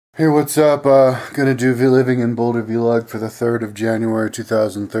Hey, what's up? Gonna do living in Boulder vlog for the 3rd of January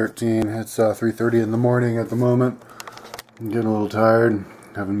 2013. It's 3:30 in the morning at the moment. I'm getting a little tired,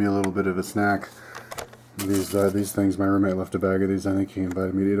 having me a little bit of a snack. These things, my roommate left a bag of these. I think he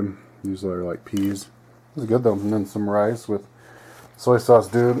invited me to eat them. These are like peas. This is good though. And then some rice with soy sauce,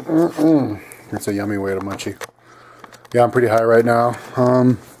 dude. It's a yummy way to munchie. Yeah, I'm pretty high right now.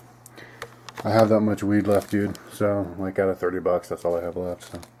 I have that much weed left, dude. So, like, out of 30 bucks, that's all I have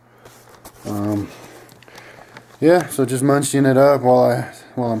left. So. Yeah, so just munching it up while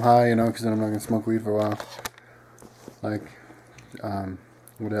I'm high, you know, because then I'm not gonna smoke weed for a while. Like, I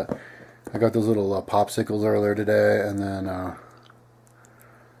got those little popsicles earlier today, and then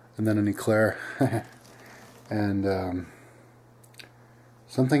an eclair, and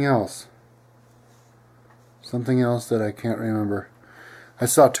something else that I can't remember. I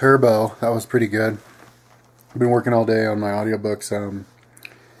saw Turbo. That was pretty good. I've been working all day on my audiobooks.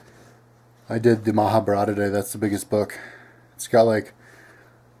 I did the Mahabharata today. That's the biggest book. It's got like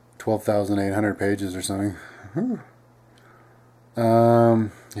 12,800 pages or something. Yeah,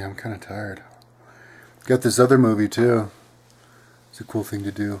 I'm kind of tired. Got this other movie too. It's a cool thing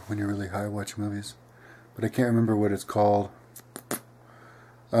to do when you're really high, watch movies. But I can't remember what it's called.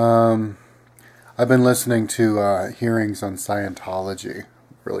 I've been listening to hearings on Scientology.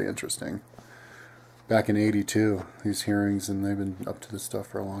 Really interesting. Back in '82, these hearings, and they've been up to this stuff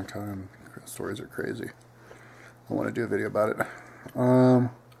for a long time. The stories are crazy. I want to do a video about it.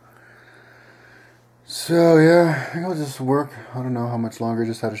 So yeah, I think I'll just work. I don't know how much longer.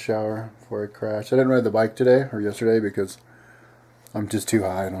 Just had a shower before I crashed. I didn't ride the bike today or yesterday because I'm just too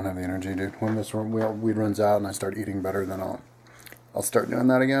high. I don't have the energy, dude. When this weed runs out and I start eating better, then I'll start doing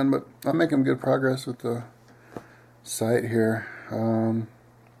that again. But I'm making good progress with the site here.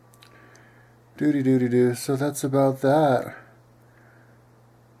 So that's about that.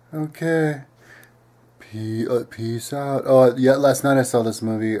 Okay. Peace out. Oh, yeah, last night I saw this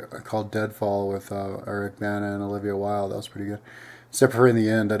movie called Deadfall with Eric Bana and Olivia Wilde. That was pretty good. Except for in the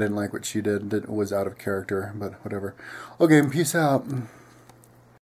end, I didn't like what she did. It was out of character, but whatever. Okay, peace out.